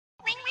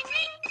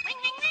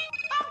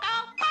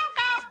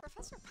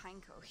Professor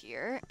Pineco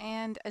here,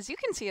 and as you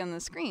can see on the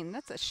screen,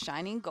 that's a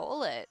shiny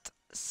Golett.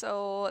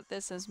 So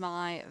this is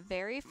my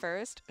very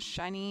first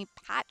shiny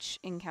patch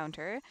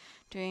encounter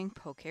doing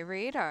Poke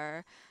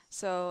Radar.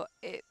 So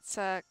it's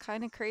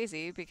kind of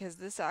crazy because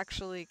this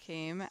actually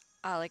came,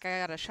 like I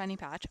got a shiny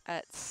patch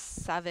at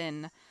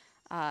 7,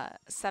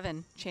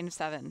 chain of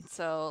 7.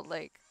 So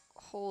like,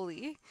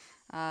 holy,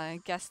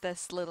 I guess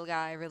this little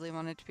guy really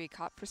wanted to be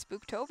caught for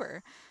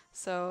Spooktober.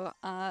 So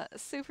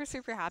super,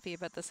 super happy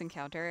about this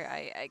encounter.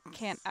 I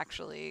can't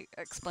actually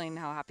explain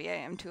how happy I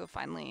am to have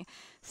finally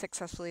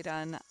successfully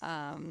done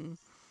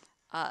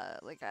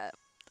like a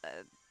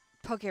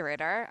Poke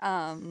Radar.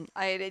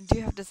 I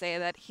do have to say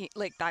that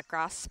that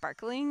grass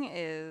sparkling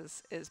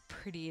is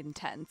pretty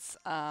intense.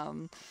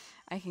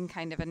 I can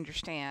kind of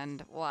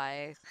understand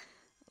why.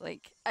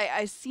 Like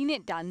I've seen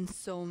it done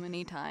so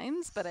many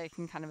times, but I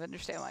can kind of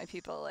understand why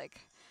people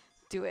like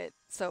do it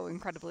so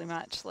incredibly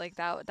much. Like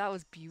that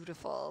was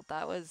beautiful.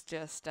 That was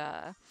just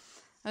that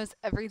was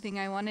everything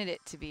I wanted it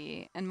to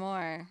be and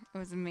more. It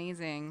was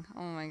amazing.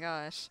 Oh my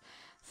gosh.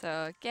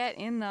 So get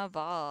in the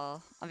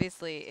ball.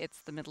 Obviously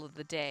it's the middle of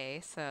the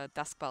day, so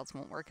dusk balls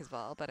won't work as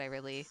well, but I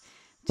really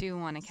do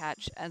want to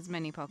catch as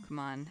many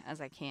Pokemon as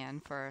I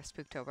can for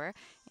Spooktober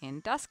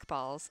in dusk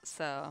balls.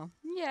 So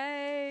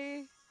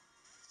yay!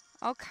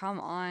 Oh, come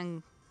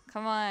on.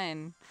 Come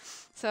on.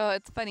 So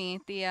it's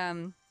funny.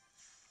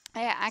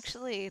 I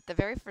actually, the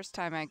very first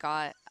time I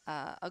got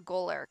a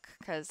Golurk,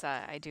 because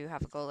I do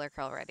have a Golurk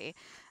already,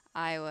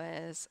 I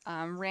was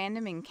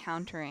random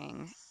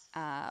encountering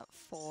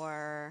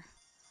for.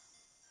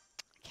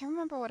 I can't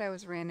remember what I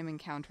was random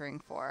encountering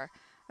for.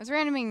 I was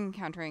random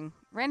encountering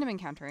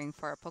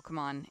for a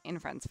Pokemon in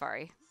Friend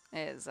Safari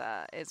is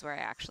where I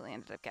actually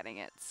ended up getting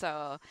it.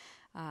 So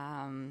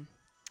um,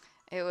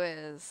 it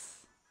was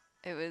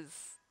it was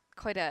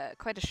quite a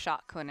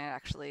shock when it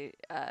actually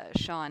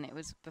shone. It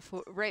was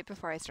right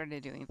before I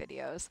started doing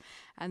videos,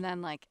 and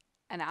then like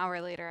an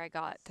hour later I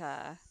got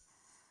a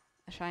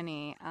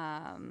shiny.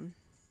 I'm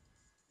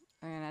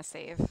gonna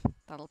save.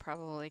 That'll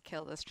probably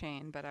kill this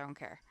chain, but I don't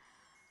care.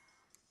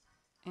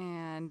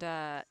 And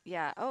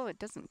yeah. Oh, it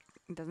doesn't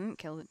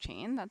kill the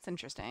chain. That's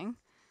interesting.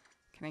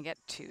 Can I get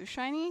 2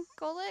 shiny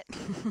Golett?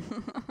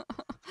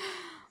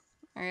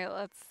 All right,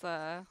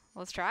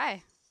 let's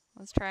try.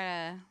 Let's try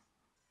to.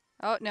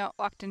 Oh no,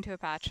 walked into a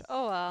patch.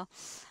 Oh well.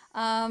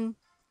 Um,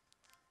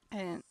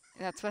 and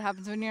that's what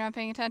happens when you're not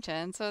paying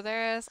attention. So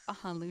there's a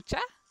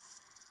Halucha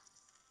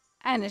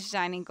and a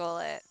shiny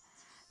Golett.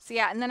 So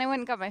yeah, and then I went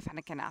and got my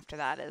Fennekin after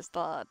that. Is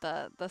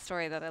the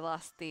story that I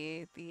lost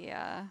the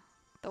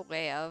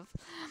way of.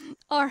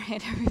 All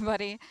right,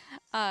 everybody.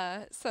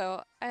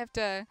 So I have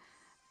to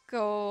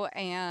go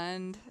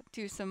and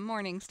do some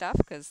morning stuff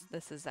because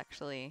this is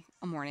actually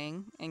a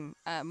morning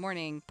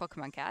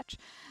Pokemon catch.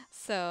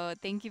 So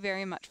thank you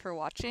very much for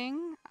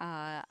watching.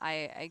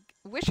 I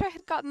wish I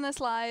had gotten this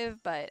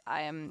live, but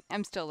I'm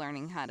still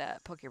learning how to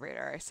Poke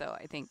Radar. So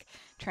I think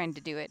trying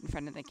to do it in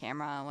front of the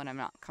camera when I'm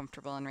not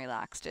comfortable and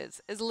relaxed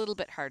is a little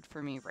bit hard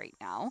for me right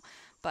now.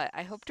 But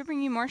I hope to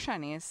bring you more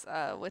shinies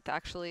with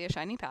actually a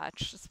shiny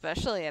patch,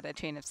 especially at a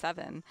chain of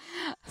 7.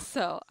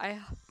 So I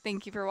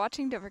thank you for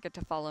watching. Don't forget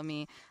to follow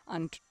me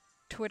on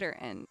Twitter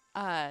and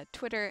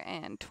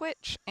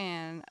Twitch,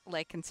 and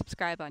like and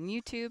subscribe on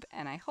YouTube.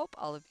 And I hope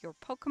all of your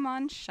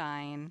Pokemon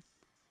shine.